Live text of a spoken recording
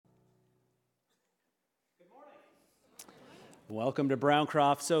Welcome to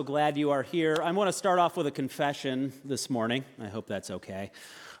Browncroft. So glad you are here. I want to start off with a confession this morning. I hope that's okay.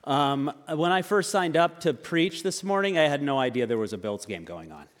 When I first signed up to preach this morning, I had no idea there was a Bills game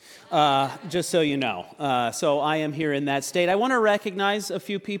going on, just so you know. So I am here in that state. I want to recognize a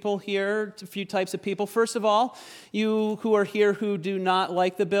few people here, a few types of people. First of all, you who are here who do not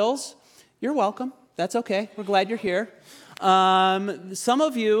like the Bills, you're welcome. That's okay. We're glad you're here. Some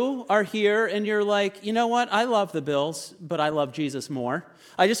of you are here and you're like, you know what? I love the Bills, but I love Jesus more.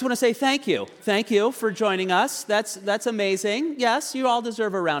 I just want to say thank you. Thank you for joining us. That's amazing. Yes, you all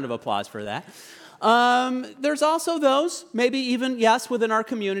deserve a round of applause for that. There's also those, maybe even, yes, within our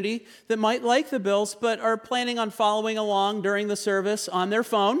community that might like the Bills, but are planning on following along during the service on their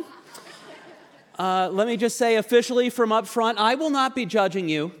phone. Let me just say officially from up front, I will not be judging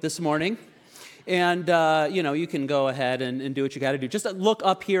you this morning. And, you can go ahead and do what you got to do. Just look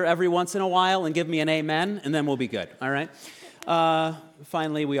up here every once in a while and give me an amen, and then we'll be good, all right?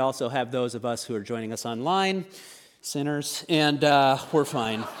 Finally, we also have those of us who are joining us online, sinners, and we're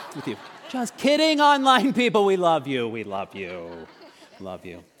fine with you. Just kidding, online people. We love you. We love you. Love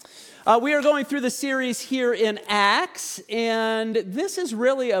you. We are going through the series here in Acts, and this is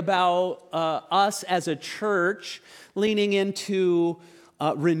really about us as a church leaning into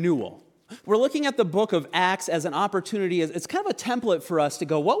renewal. We're looking at the book of Acts as an opportunity. It's kind of a template for us to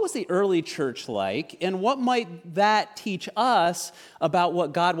go, what was the early church like? And what might that teach us about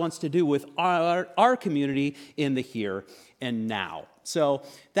what God wants to do with our community in the here and now? So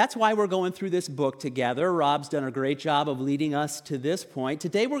that's why we're going through this book together. Rob's done a great job of leading us to this point.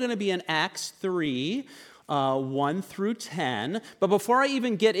 Today we're going to be in Acts 3, 1 through 10. But before I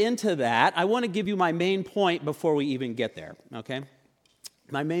even get into that, I want to give you my main point before we even get there, okay?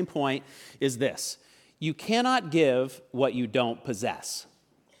 My main point is this: you cannot give what you don't possess.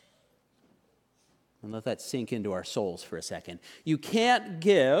 And let that sink into our souls for a second. You can't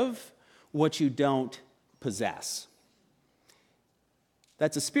give what you don't possess.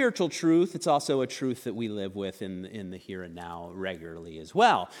 That's a spiritual truth. It's also a truth that we live with in the here and now regularly as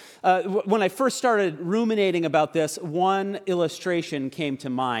well. When I first started ruminating about this, one illustration came to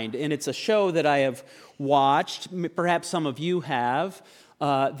mind, and it's a show that I have watched. Perhaps some of you have.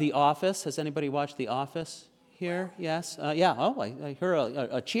 The Office. Has anybody watched The Office here? Yes? Yeah. Oh, I heard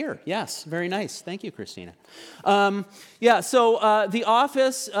a cheer. Yes. Very nice. Thank you, Christina. So The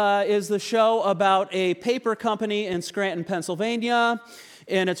Office is the show about a paper company in Scranton, Pennsylvania,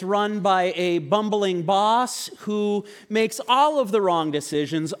 and it's run by a bumbling boss who makes all of the wrong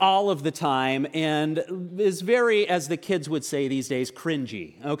decisions all of the time and is very, as the kids would say these days,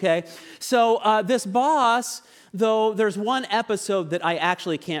 cringy, okay? So this boss, though, there's one episode that I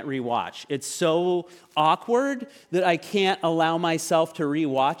actually can't rewatch. It's so awkward that I can't allow myself to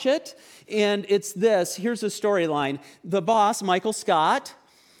rewatch it. And it's this. Here's the storyline. The boss, Michael Scott,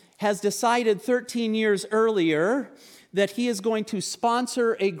 has decided 13 years earlier that he is going to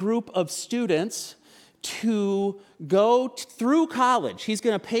sponsor a group of students to go through college. He's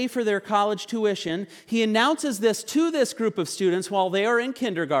going to pay for their college tuition. He announces this to this group of students while they are in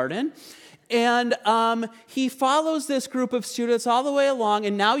kindergarten. And he follows this group of students all the way along,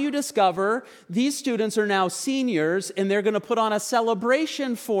 and now you discover these students are now seniors, and they're going to put on a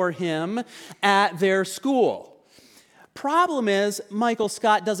celebration for him at their school. Problem is, Michael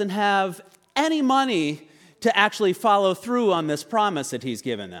Scott doesn't have any money to actually follow through on this promise that he's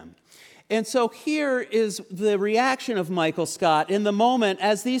given them. And so here is the reaction of Michael Scott in the moment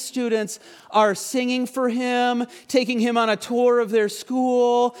as these students are singing for him, taking him on a tour of their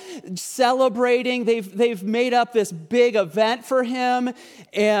school, celebrating. They've made up this big event for him,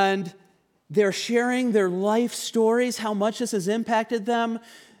 and they're sharing their life stories, how much this has impacted them.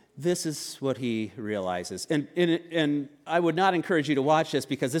 This is what he realizes. And I would not encourage you to watch this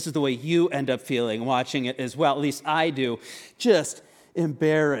because this is the way you end up feeling watching it as well. At least I do. Just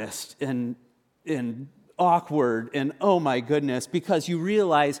embarrassed and awkward and oh my goodness, because you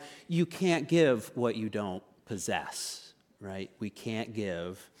realize you can't give what you don't possess, right? We can't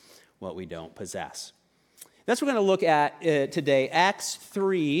give what we don't possess. That's what we're going to look at today, Acts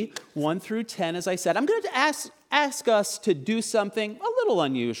 3, 1 through 10, as I said. I'm going to ask us to do something a little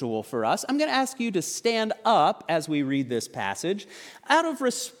unusual for us. I'm going to ask you to stand up as we read this passage out of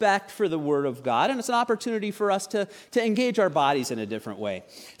respect for the Word of God, and it's an opportunity for us to engage our bodies in a different way.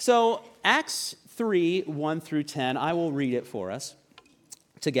 So Acts 3, 1 through 10, I will read it for us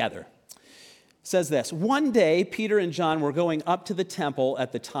together. It says this: One day, Peter and John were going up to the temple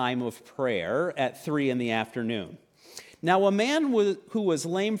at the time of prayer at 3 p.m. Now a man who was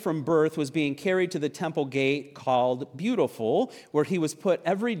lame from birth was being carried to the temple gate called Beautiful, where he was put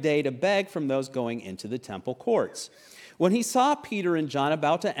every day to beg from those going into the temple courts. When he saw Peter and John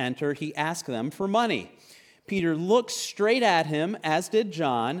about to enter, he asked them for money. Peter looked straight at him, as did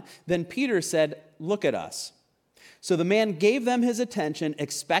John. Then Peter said, "Look at us." So the man gave them his attention,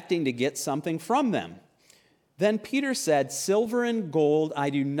 expecting to get something from them. Then Peter said, "Silver and gold I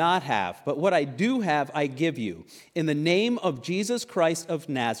do not have, but what I do have I give you. In the name of Jesus Christ of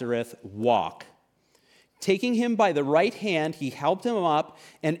Nazareth, walk." Taking him by the right hand, he helped him up,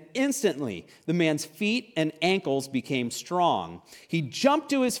 and instantly the man's feet and ankles became strong. He jumped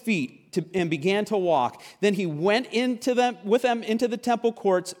to his feet and began to walk. Then he went with them into the temple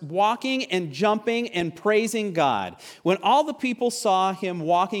courts, walking and jumping and praising God. When all the people saw him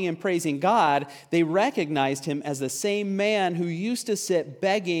walking and praising God, they recognized him as the same man who used to sit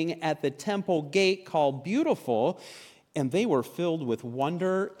begging at the temple gate called Beautiful, and they were filled with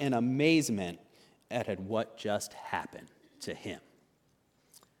wonder and amazement at what just happened to him.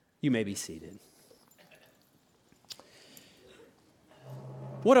 You may be seated.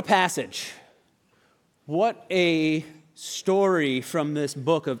 What a passage. What a story from this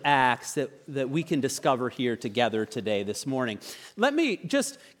book of Acts that we can discover here together today, this morning. Let me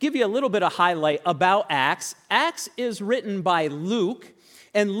just give you a little bit of highlight about Acts. Acts is written by Luke,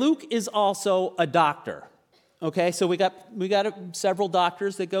 and Luke is also a doctor. Okay, so we got several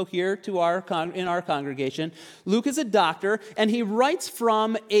doctors that go here to in our congregation. Luke is a doctor, and he writes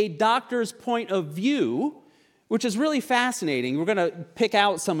from a doctor's point of view, which is really fascinating. We're going to pick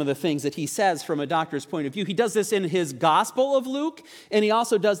out some of the things that he says from a doctor's point of view. He does this in his Gospel of Luke, and he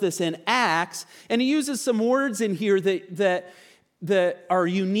also does this in Acts, and he uses some words in here that are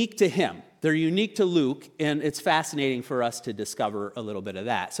unique to him. They're unique to Luke, and it's fascinating for us to discover a little bit of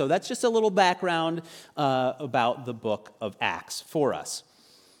that. So that's just a little background about the book of Acts for us.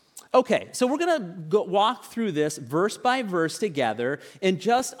 Okay, so we're going to walk through this verse by verse together and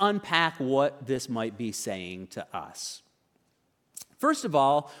just unpack what this might be saying to us. First of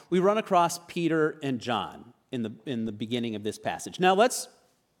all, we run across Peter and John in the beginning of this passage. Now let's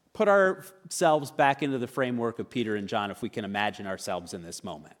put ourselves back into the framework of Peter and John if we can imagine ourselves in this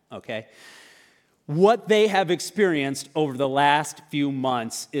moment, okay? What they have experienced over the last few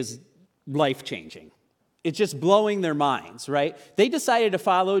months is life-changing. It's just blowing their minds, right? They decided to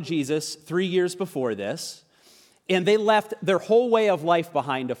follow Jesus 3 years before this, and they left their whole way of life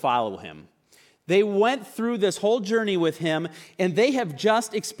behind to follow him. They went through this whole journey with him, and they have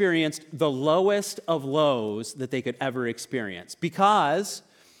just experienced the lowest of lows that they could ever experience, because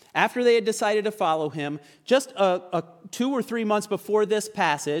after they had decided to follow him, just 2 or 3 months before this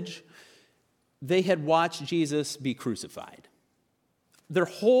passage, they had watched Jesus be crucified.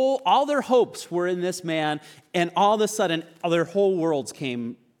 All their hopes were in this man, and all of a sudden, their whole worlds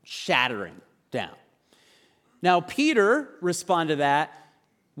came shattering down. Now, Peter responded to that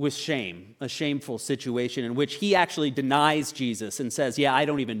with shame, a shameful situation in which he actually denies Jesus and says, "Yeah, I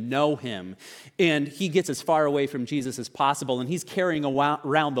don't even know him." And he gets as far away from Jesus as possible, and he's carrying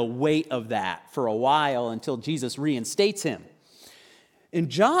around the weight of that for a while until Jesus reinstates him. And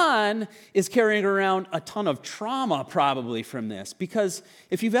John is carrying around a ton of trauma probably from this, because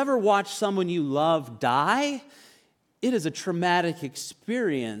if you've ever watched someone you love die, it is a traumatic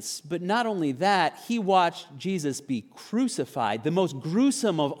experience. But not only that, he watched Jesus be crucified, the most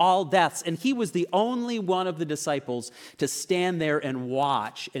gruesome of all deaths, and he was the only one of the disciples to stand there and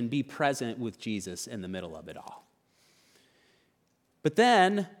watch and be present with Jesus in the middle of it all. But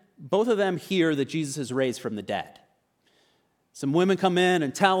then, both of them hear that Jesus is raised from the dead. Some women come in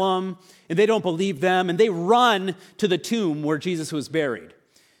and tell them, and they don't believe them, and they run to the tomb where Jesus was buried.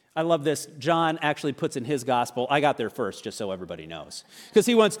 I love this. John actually puts in his gospel, I got there first, just so everybody knows. Because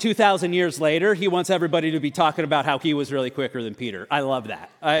he wants 2,000 years later, he wants everybody to be talking about how he was really quicker than Peter. I love that.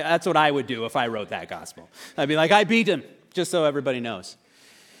 That's what I would do if I wrote that gospel. I'd be like, I beat him, just so everybody knows.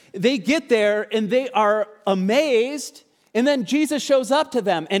 They get there, and they are amazed, and then Jesus shows up to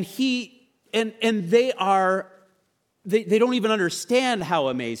them, and they don't even understand how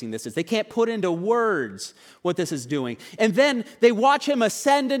amazing this is. They can't put into words what this is doing. And then they watch him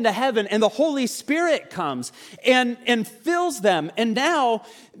ascend into heaven, and the Holy Spirit comes and fills them. And now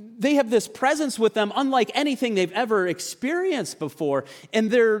they have this presence with them unlike anything they've ever experienced before.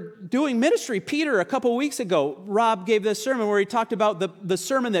 And they're doing ministry. Peter, a couple weeks ago, Rob gave this sermon where he talked about the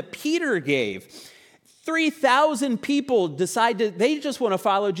sermon that Peter gave. 3,000 people they just want to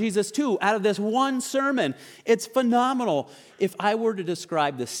follow Jesus too, out of this one sermon. It's phenomenal. If I were to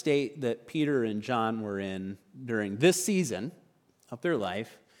describe the state that Peter and John were in during this season of their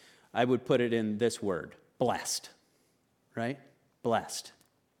life, I would put it in this word: blessed, right? Blessed.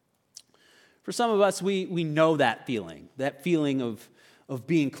 For some of us, we know that feeling of of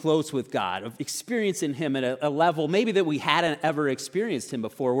being close with God, of experiencing him at a level maybe that we hadn't ever experienced him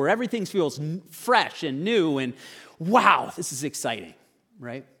before, where everything feels fresh and new and wow, this is exciting,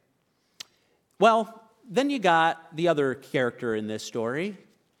 right? Well, then you got the other character in this story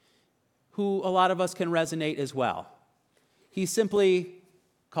who a lot of us can resonate as well. He's simply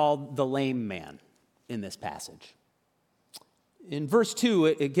called the lame man in this passage. In verse 2,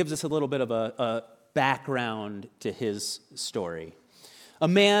 it gives us a little bit of a background to his story. A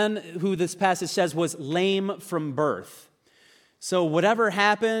man who this passage says was lame from birth. So whatever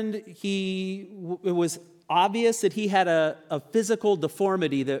happened, it was obvious that he had a physical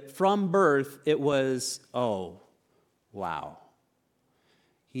deformity that from birth it was, oh, wow.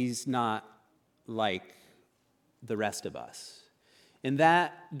 He's not like the rest of us. And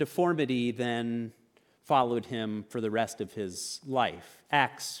that deformity then followed him for the rest of his life.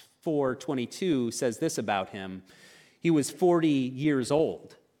 Acts 4:22 says this about him. He was 40 years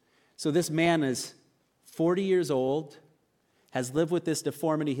old. So this man is 40 years old, has lived with this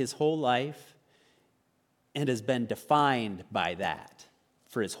deformity his whole life, and has been defined by that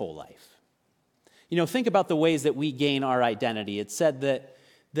for his whole life. You know, think about the ways that we gain our identity. It's said that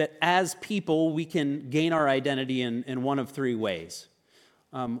as people, we can gain our identity in one of three ways.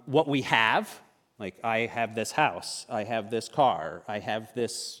 What we have, like I have this house, I have this car, I have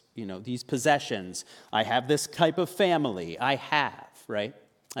this, these possessions, I have this type of family, right?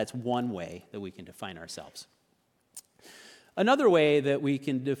 That's one way that we can define ourselves. Another way that we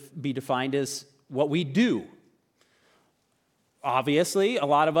can be defined is what we do. Obviously, a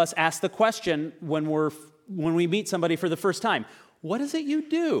lot of us ask the question when we meet somebody for the first time, what is it you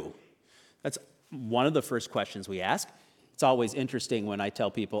do? That's one of the first questions we ask. It's always interesting when I tell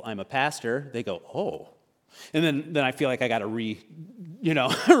people I'm a pastor, they go, oh. And then I feel like I got to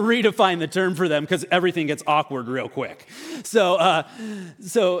redefine the term for them because everything gets awkward real quick. So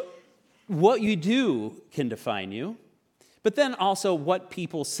what you do can define you, but then also what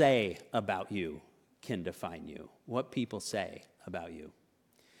people say about you can define you. What people say about you.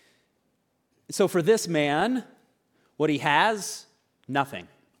 So for this man, what he has, nothing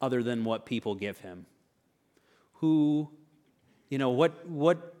other than what people give him. What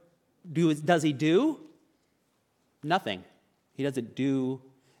does he do? Nothing. He doesn't do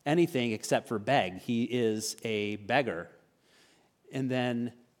anything except for beg. He is a beggar. And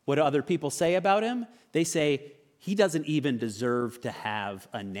then what do other people say about him? They say he doesn't even deserve to have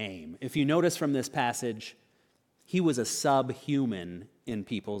a name. If you notice from this passage, he was a subhuman in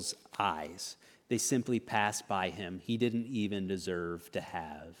people's eyes. They simply passed by him. He didn't even deserve to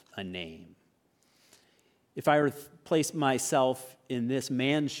have a name. If I were to place myself in this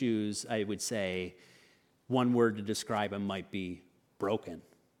man's shoes, I would say one word to describe him might be broken.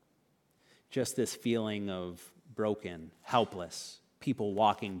 Just this feeling of broken, helpless, people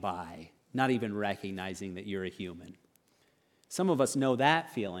walking by, not even recognizing that you're a human. Some of us know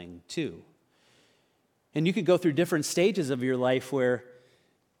that feeling too. And you could go through different stages of your life where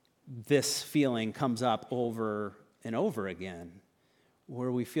this feeling comes up over and over again,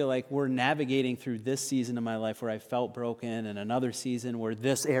 where we feel like we're navigating through this season of my life where I felt broken and another season where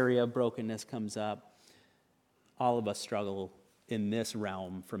this area of brokenness comes up. All of us struggle in this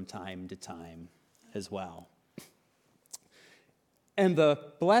realm from time to time as well. And the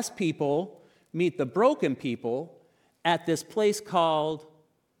blessed people meet the broken people at this place called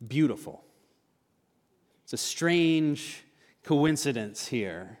Beautiful. It's a strange coincidence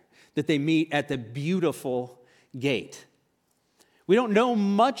here that they meet at the Beautiful Gate. We don't know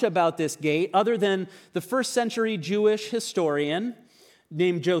much about this gate other than the first century Jewish historian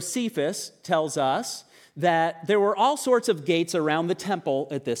named Josephus tells us that there were all sorts of gates around the temple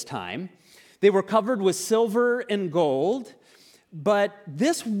at this time. They were covered with silver and gold, but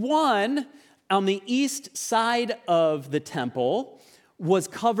this one on the east side of the temple was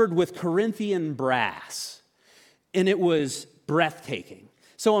covered with Corinthian brass, and it was breathtaking.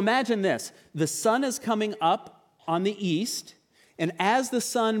 So imagine this. The sun is coming up on the east, and as the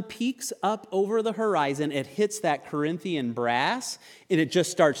sun peaks up over the horizon, it hits that Corinthian brass, and it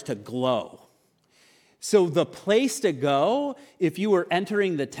just starts to glow. So the place to go, if you were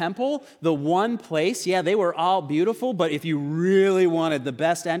entering the temple, the one place, they were all beautiful, but if you really wanted the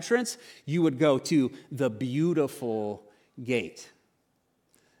best entrance, you would go to the Beautiful Gate.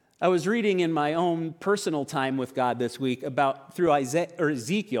 I was reading in my own personal time with God this week through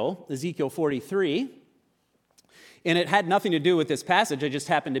Ezekiel 43, and it had nothing to do with this passage. I just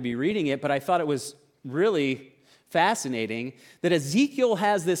happened to be reading it, but I thought it was really fascinating that Ezekiel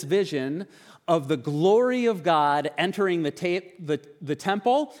has this vision of the glory of God entering the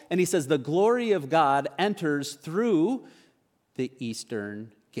temple, and he says the glory of God enters through the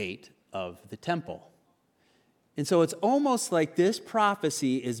eastern gate of the temple. And so it's almost like this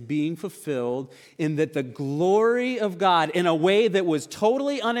prophecy is being fulfilled in that the glory of God, in a way that was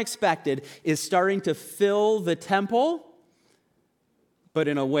totally unexpected, is starting to fill the temple, but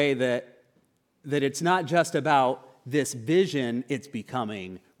in a way that it's not just about this vision, it's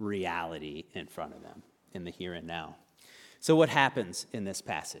becoming reality in front of them in the here and now. So what happens in this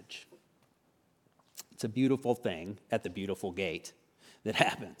passage? It's a beautiful thing at the beautiful gate that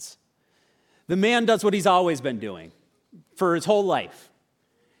happens. The man does what he's always been doing for his whole life.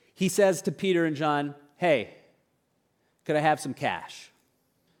 He says to Peter and John, "Hey, could I have some cash?"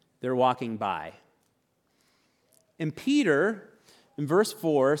 They're walking by. And Peter, in verse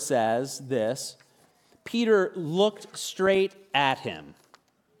 4, says this: Peter looked straight at him.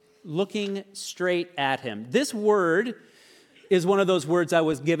 Looking straight at him. This word is one of those words I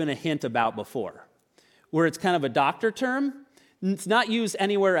was given a hint about before, where it's kind of a doctor term. It's not used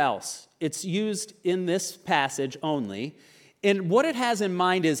anywhere else. It's used in this passage only. And what it has in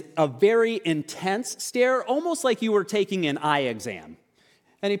mind is a very intense stare, almost like you were taking an eye exam.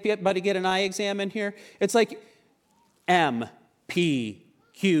 Anybody get an eye exam in here? It's like M, P,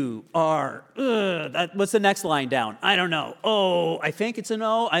 Q, R. What's the next line down? I don't know. Oh, I think it's an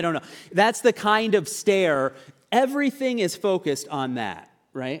O. I don't know. That's the kind of stare. Everything is focused on that,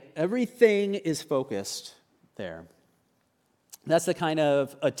 right? Everything is focused there. That's the kind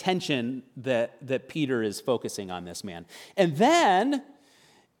of attention that Peter is focusing on this man. And then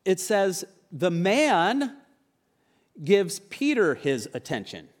it says the man gives Peter his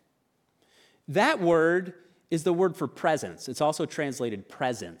attention. That word is the word for presence. It's also translated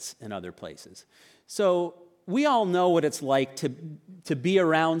presence in other places. So we all know what it's like to be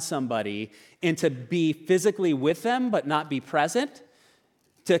around somebody and to be physically with them but not be present.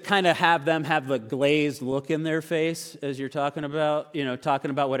 To kind of have them have the glazed look in their face as you're talking about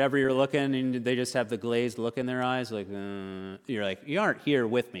whatever you're looking, and they just have the glazed look in their eyes, like, you're like, you aren't here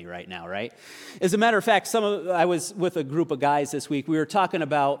with me right now, right? As a matter of fact, I was with a group of guys this week. We were talking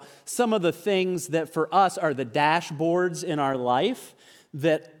about some of the things that for us are the dashboards in our life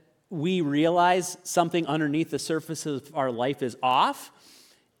that we realize something underneath the surface of our life is off.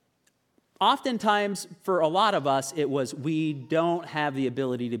 Oftentimes, for a lot of us, it was we don't have the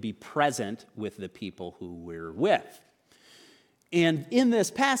ability to be present with the people who we're with. And in this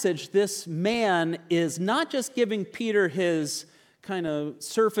passage, this man is not just giving Peter his kind of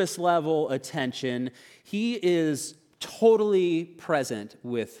surface level attention, he is totally present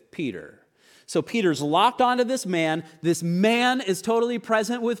with Peter. So Peter's locked onto this man. This man is totally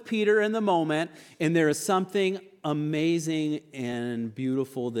present with Peter in the moment, and there is something amazing and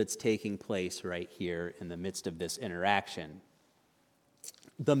beautiful that's taking place right here in the midst of this interaction.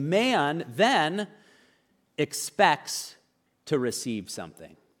 The man then expects to receive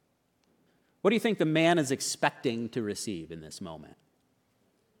something. What do you think the man is expecting to receive in this moment?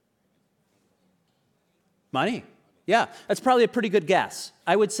 Money. Yeah, that's probably a pretty good guess.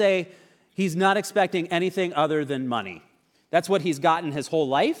 I would say he's not expecting anything other than money. That's what he's gotten his whole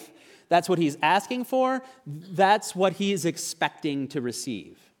life. That's what he's asking for. That's what he's expecting to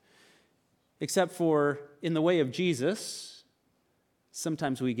receive. Except for, in the way of Jesus,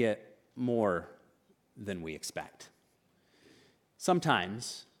 sometimes we get more than we expect.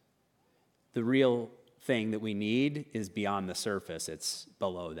 Sometimes the real thing that we need is beyond the surface. It's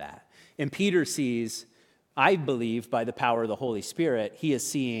below that. And Peter sees, I believe, by the power of the Holy Spirit, he is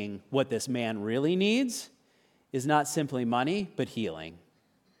seeing what this man really needs is not simply money, but healing.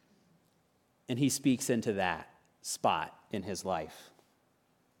 And he speaks into that spot in his life.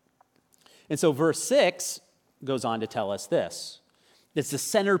 And so verse 6 goes on to tell us this. It's the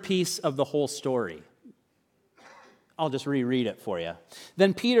centerpiece of the whole story. I'll just reread it for you.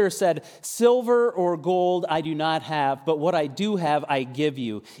 Then Peter said, "Silver or gold I do not have, but what I do have I give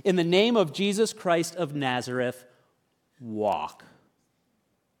you. In the name of Jesus Christ of Nazareth, walk."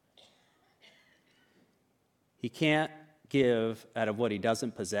 He can't give out of what he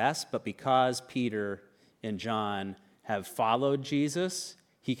doesn't possess, but because Peter and John have followed Jesus,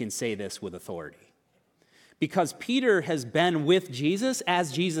 he can say this with authority. Because Peter has been with Jesus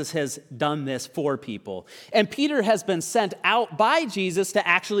as Jesus has done this for people. And Peter has been sent out by Jesus to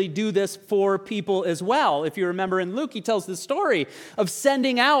actually do this for people as well. If you remember in Luke, he tells the story of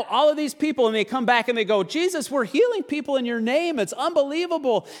sending out all of these people, and they come back and they go, "Jesus, we're healing people in your name. It's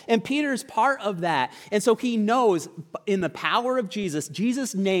unbelievable." And Peter's part of that. And so he knows in the power of Jesus,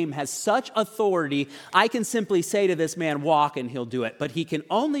 Jesus' name has such authority, I can simply say to this man, "Walk," and he'll do it. But he can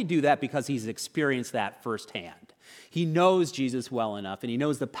only do that because he's experienced that firsthand. He knows Jesus well enough, and he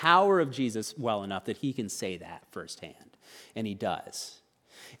knows the power of Jesus well enough that he can say that firsthand. And he does.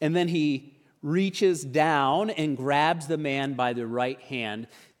 And then he reaches down and grabs the man by the right hand.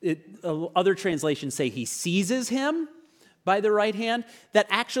 Other translations say he seizes him by the right hand. That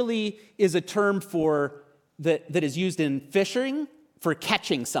actually is a term that is used in fishing for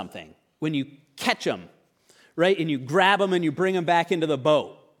catching something. When you catch them, right? And you grab them and you bring them back into the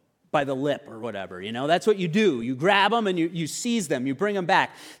boat by the lip or whatever, That's what you do. You grab them and you seize them. You bring them back.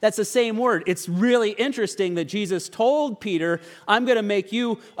 That's the same word. It's really interesting that Jesus told Peter, I'm going to make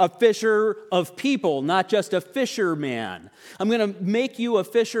you a fisher of people, not just a fisherman. I'm going to make you a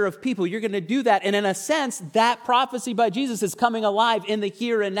fisher of people. You're going to do that. And in a sense, that prophecy by Jesus is coming alive in the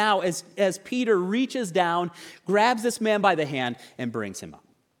here and now as Peter reaches down, grabs this man by the hand, and brings him up.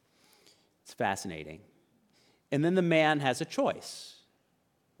 It's fascinating. And then the man has a choice.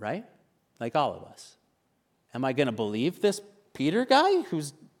 Right? Like all of us. Am I going to believe this Peter guy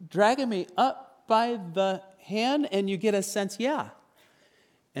who's dragging me up by the hand? And you get a sense, yeah.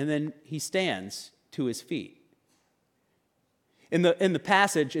 And then he stands to his feet. In the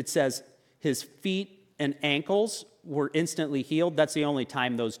passage, it says his feet and ankles were instantly healed. That's the only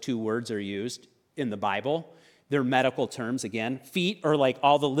time those two words are used in the Bible. They're medical terms, again. Feet are like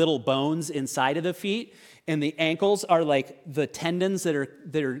all the little bones inside of the feet, and the ankles are like the tendons that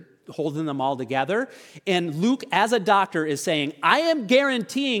are holding them all together. And Luke, as a doctor, is saying, I am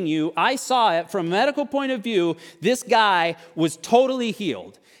guaranteeing you, I saw it from a medical point of view, this guy was totally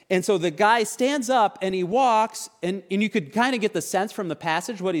healed. And so the guy stands up and he walks, and you could kind of get the sense from the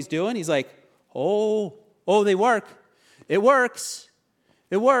passage what he's doing. He's like, oh, they work. It works.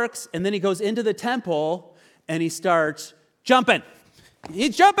 It works. And then he goes into the temple and he starts jumping.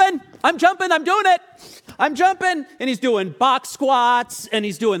 He's jumping. I'm jumping. I'm doing it. I'm jumping. And he's doing box squats and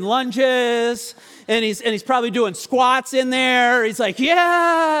he's doing lunges and he's probably doing squats in there. He's like,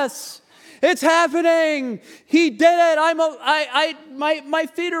 yes, it's happening. He did it. My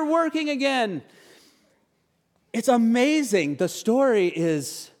feet are working again. It's amazing. The story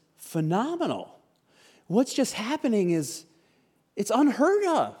is phenomenal. What's just happening is it's unheard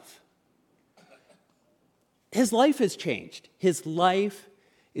of. His life has changed. His life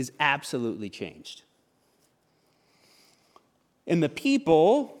is absolutely changed. And the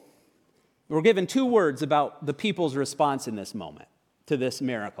people, we're given two words about the people's response in this moment to this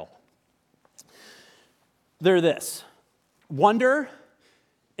miracle. They're this: wonder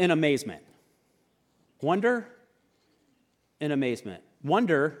and amazement. Wonder and amazement.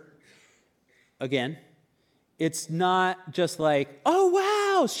 Wonder, again, it's not just like,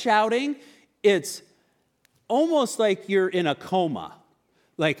 oh, wow, shouting. It's almost like you're in a coma.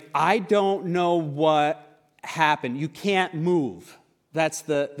 Like, I don't know what happened. You can't move. That's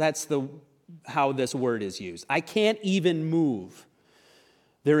how this word is used. I can't even move.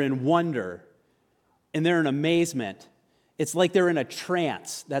 They're in wonder and they're in amazement. It's like they're in a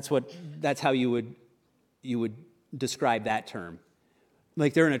trance. That's how you would describe that term.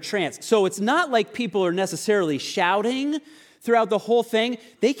 Like they're in a trance. So it's not like people are necessarily shouting throughout the whole thing.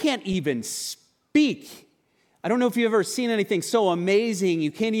 They can't even speak. I don't know if you've ever seen anything so amazing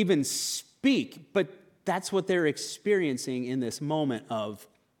you can't even speak, but that's what they're experiencing in this moment of,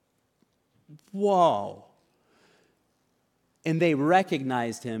 whoa. And they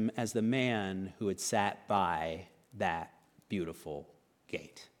recognized him as the man who had sat by that beautiful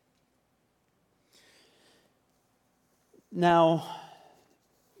gate. Now,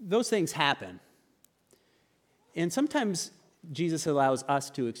 those things happen. And sometimes Jesus allows us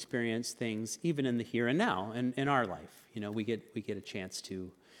to experience things even in the here and now and in our life. We get a chance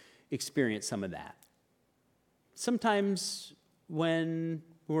to experience some of that. Sometimes when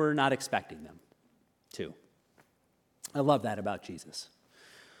we're not expecting them to. I love that about Jesus.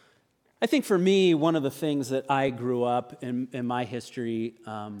 I think for me, one of the things that I grew up in my history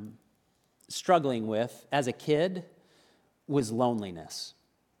struggling with as a kid was loneliness.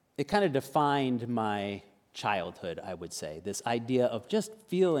 It kind of defined my childhood, I would say. This idea of just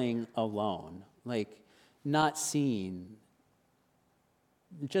feeling alone, like not seen,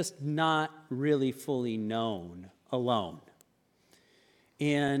 just not really fully known, alone.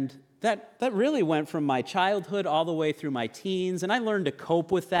 And that really went from my childhood all the way through my teens, and I learned to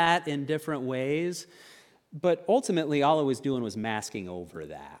cope with that in different ways. But ultimately, all I was doing was masking over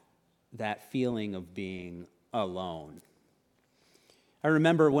that feeling of being alone. I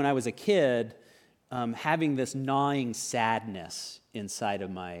remember when I was a kid, having this gnawing sadness inside of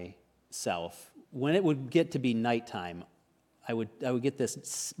myself. When it would get to be nighttime, I would get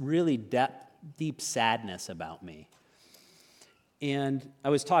this really deep sadness about me. And I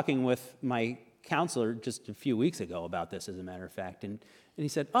was talking with my counselor just a few weeks ago about this, as a matter of fact, and he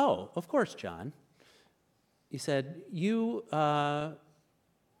said, oh, of course, John. he said, you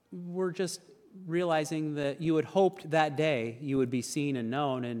were just realizing that you had hoped that day you would be seen and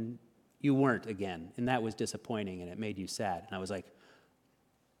known, and you weren't again. And that was disappointing, and it made you sad. And I was like,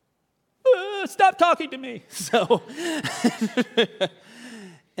 stop talking to me. So,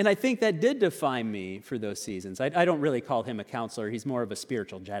 and I think that did define me for those seasons. I don't really call him a counselor. He's more of a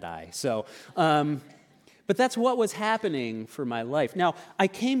spiritual Jedi. So, but that's what was happening for my life. Now, I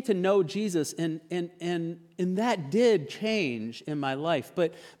came to know Jesus, and that did change in my life.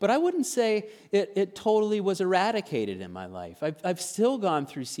 But I wouldn't say it totally was eradicated in my life. I've still gone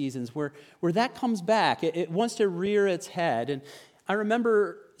through seasons where that comes back. It wants to rear its head. And I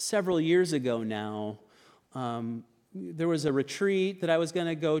remember several years ago now, there was a retreat that I was going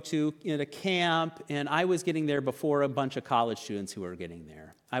to go to at a camp, and I was getting there before a bunch of college students who were getting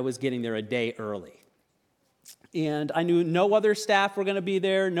there. I was getting there a day early. And I knew no other staff were going to be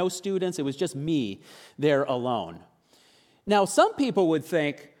there, no students. It was just me there alone. Now, some people would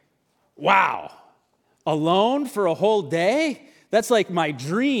think, wow, alone for a whole day? That's like my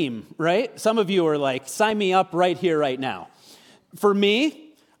dream, right? Some of you are like, sign me up right here, right now. For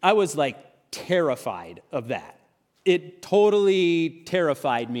me, I was like terrified of that. It totally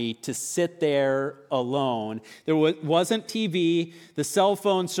terrified me to sit there alone. There wasn't TV. The cell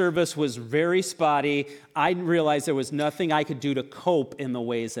phone service was very spotty. I realized there was nothing I could do to cope in the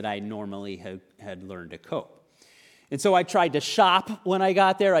ways that I normally had learned to cope. And so I tried to shop when I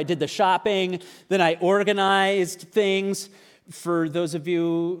got there. I did the shopping. Then I organized things. For those of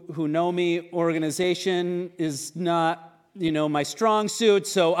you who know me, organization is not my strong suit,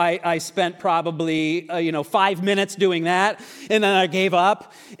 so I spent probably, 5 minutes doing that, and then I gave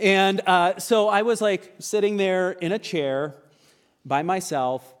up. And so I was like sitting there in a chair by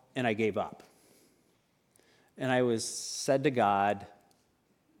myself, and I gave up. And I said to God,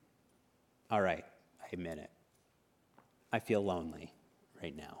 all right, I admit it. I feel lonely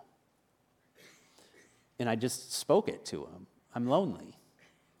right now. And I just spoke it to him. I'm lonely.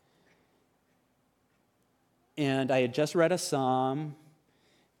 And I had just read a psalm,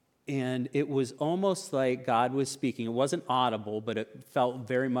 and it was almost like God was speaking. It wasn't audible, but it felt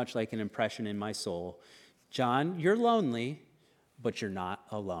very much like an impression in my soul. John, you're lonely, but you're not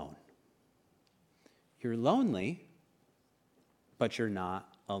alone. You're lonely, but you're not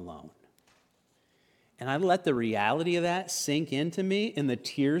alone. And I let the reality of that sink into me, and the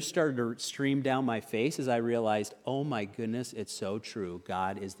tears started to stream down my face as I realized, oh my goodness, it's so true.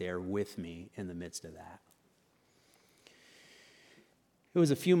 God is there with me in the midst of that. It was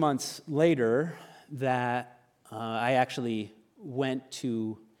a few months later that I actually went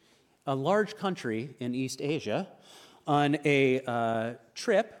to a large country in East Asia on a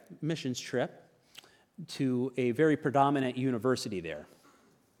missions trip, to a very predominant university there.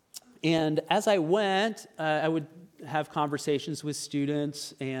 And as I went, I would have conversations with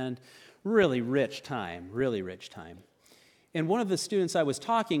students, and really rich time. And one of the students I was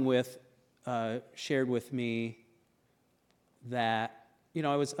talking with shared with me that,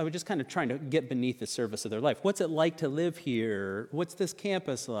 I was just kind of trying to get beneath the surface of their life. What's it like to live here? What's this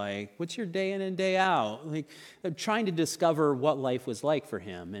campus like? What's your day in and day out? Like, trying to discover what life was like for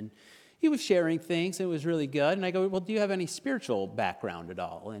him. And he was sharing things, and it was really good. And I go, well, do you have any spiritual background at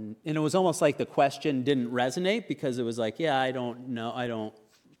all? And it was almost like the question didn't resonate, because it was like, yeah, I don't know.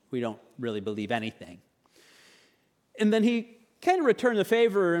 We don't really believe anything. And then he kind of returned the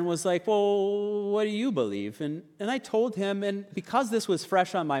favor and was like, well, what do you believe? And I told him, and because this was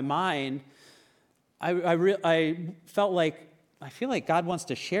fresh on my mind, I felt like, I feel like God wants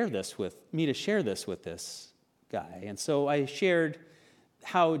to share this with this guy. And so I shared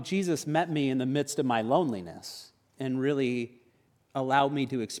how Jesus met me in the midst of my loneliness and really allowed me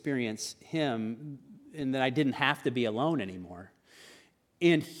to experience him, and that I didn't have to be alone anymore.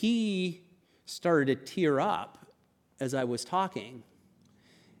 And he started to tear up as I was talking.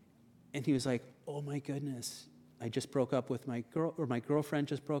 And he was like, oh my goodness, I just broke up with my girlfriend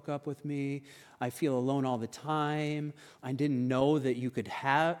just broke up with me. I feel alone all the time. I didn't know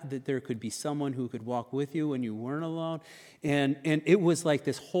that there could be someone who could walk with you when you weren't alone. And it was like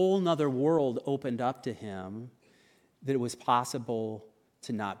this whole nother world opened up to him, that it was possible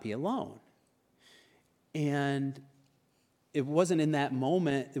to not be alone. And it wasn't in that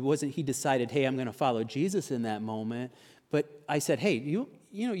moment, he decided, hey, I'm going to follow Jesus in that moment. But I said, hey, you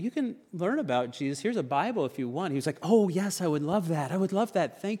can learn about Jesus. Here's a Bible if you want. He was like, oh, yes, I would love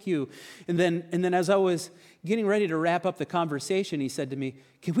that. Thank you. And then as I was getting ready to wrap up the conversation, he said to me,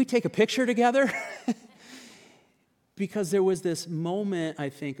 can we take a picture together? Because there was this moment, I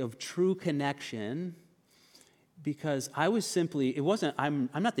think, of true connection, because I was simply, I'm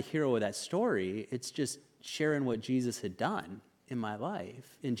not the hero of that story. It's just, sharing what Jesus had done in my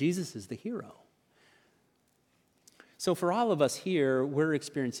life. And Jesus is the hero. So for all of us here, we're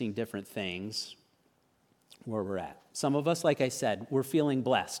experiencing different things where we're at. Some of us, like I said, we're feeling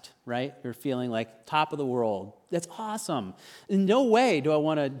blessed, right? We're feeling like top of the world. That's awesome. In no way do I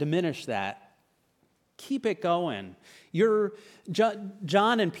want to diminish that. Keep it going.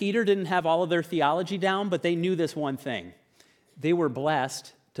 John and Peter didn't have all of their theology down, but they knew this one thing. They were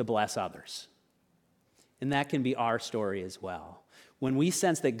blessed to bless others. And that can be our story as well. When we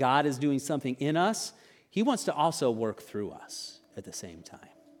sense that God is doing something in us, he wants to also work through us at the same time.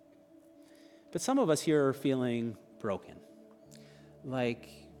 But some of us here are feeling broken. Like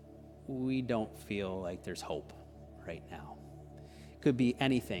we don't feel like there's hope right now. Could be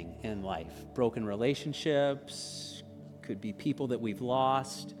anything in life. Broken relationships, could be people that we've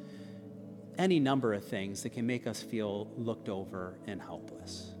lost, any number of things that can make us feel looked over and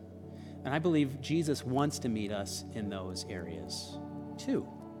helpless. And I believe Jesus wants to meet us in those areas too.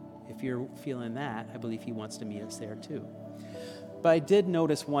 If you're feeling that, I believe he wants to meet us there too. But I did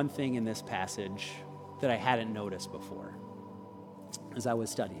notice one thing in this passage that I hadn't noticed before as I was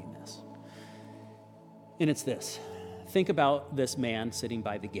studying this. And it's this. Think about this man sitting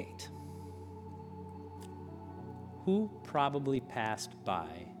by the gate. Who probably passed by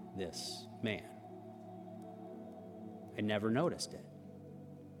this man? I never noticed it.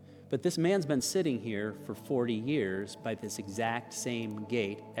 But this man's been sitting here for 40 years by this exact same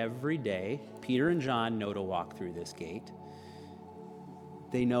gate every day. Peter and John know to walk through this gate.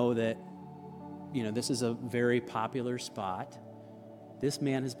 They know that, this is a very popular spot. This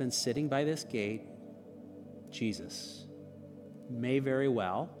man has been sitting by this gate. Jesus may very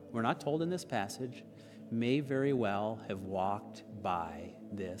well, we're not told in this passage, may very well have walked by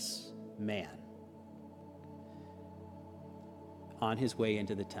this man on his way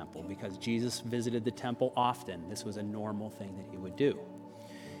into the temple, because Jesus visited the temple often. This was a normal thing that he would do.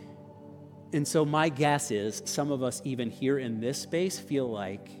 And so my guess is some of us even here in this space feel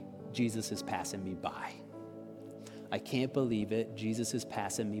like Jesus is passing me by. I can't believe it. Jesus is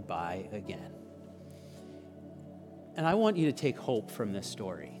passing me by again. And I want you to take hope from this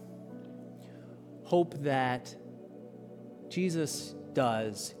story. Hope that Jesus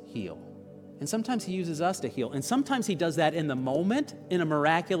does heal. And sometimes he uses us to heal. And sometimes he does that in the moment in a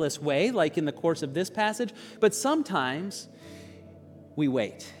miraculous way, like in the course of this passage. But sometimes we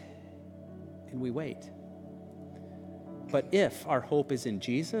wait. And we wait. But if our hope is in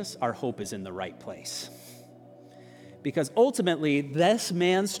Jesus, our hope is in the right place. Because ultimately, this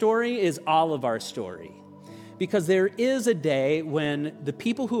man's story is all of our story. Because there is a day when the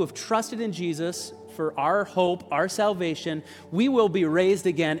people who have trusted in Jesus for our hope, our salvation, we will be raised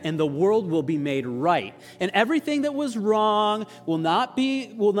again and the world will be made right. And everything that was wrong will not be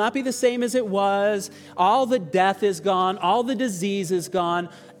the same as it was. All the death is gone. All the disease is gone.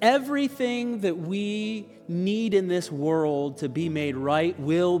 Everything that we need in this world to be made right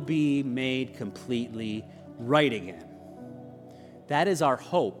will be made completely right again. That is our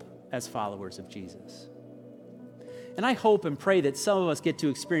hope as followers of Jesus. And I hope and pray that some of us get to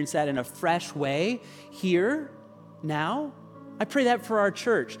experience that in a fresh way here, now. I pray that for our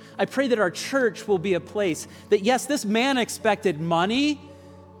church. I pray that our church will be a place that, yes, this man expected money,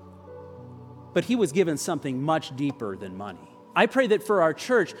 but he was given something much deeper than money. I pray that for our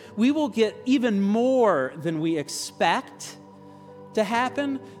church, we will get even more than we expect to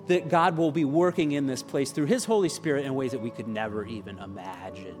happen, that God will be working in this place through his Holy Spirit in ways that we could never even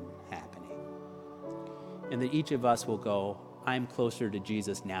imagine happening. And that each of us will go, I'm closer to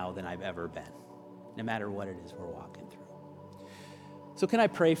Jesus now than I've ever been, no matter what it is we're walking through. So can I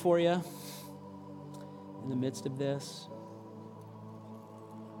pray for you in the midst of this?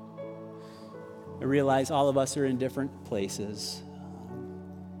 I realize all of us are in different places.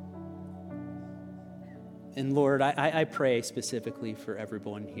 And Lord, I pray specifically for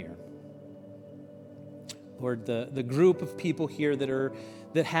everyone here. Lord, the group of people here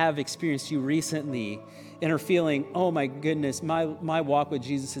that have experienced you recently and are feeling, oh my goodness, my walk with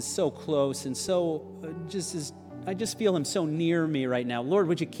Jesus is so close and so I just feel him so near me right now. Lord,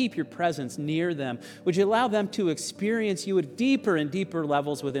 would you keep your presence near them? Would you allow them to experience you at deeper and deeper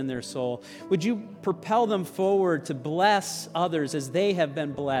levels within their soul? Would you propel them forward to bless others as they have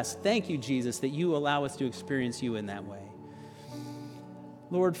been blessed? Thank you, Jesus, that you allow us to experience you in that way.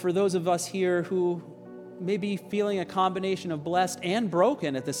 Lord, for those of us here who may be feeling a combination of blessed and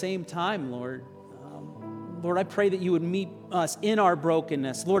broken at the same time, Lord, Lord, I pray that you would meet us in our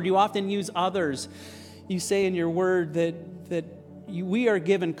brokenness. Lord, you often use others. You say in your word that we are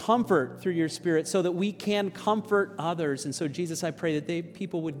given comfort through your Spirit so that we can comfort others. And so, Jesus, I pray that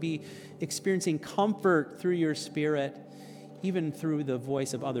people would be experiencing comfort through your Spirit, even through the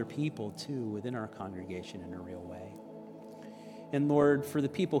voice of other people, too, within our congregation in a real way. And Lord, for the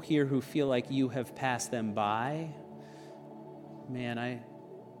people here who feel like you have passed them by, man,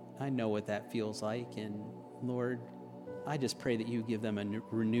 I know what that feels like. And Lord, I just pray that you give them a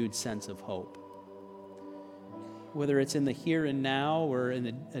renewed sense of hope. Whether it's in the here and now or in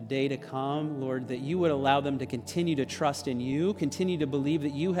a day to come, Lord, that you would allow them to continue to trust in you, continue to believe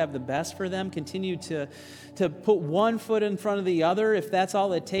that you have the best for them, continue to put one foot in front of the other, if that's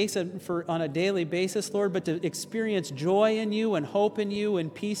all it takes on a daily basis, Lord, but to experience joy in you and hope in you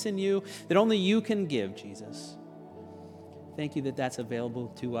and peace in you that only you can give, Jesus. Thank you that that's available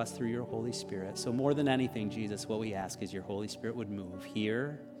to us through your Holy Spirit. So more than anything, Jesus, what we ask is your Holy Spirit would move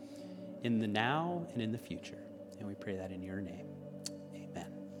here, in the now, and in the future. And we pray that in your name. Amen.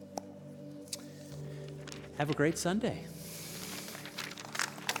 Have a great Sunday.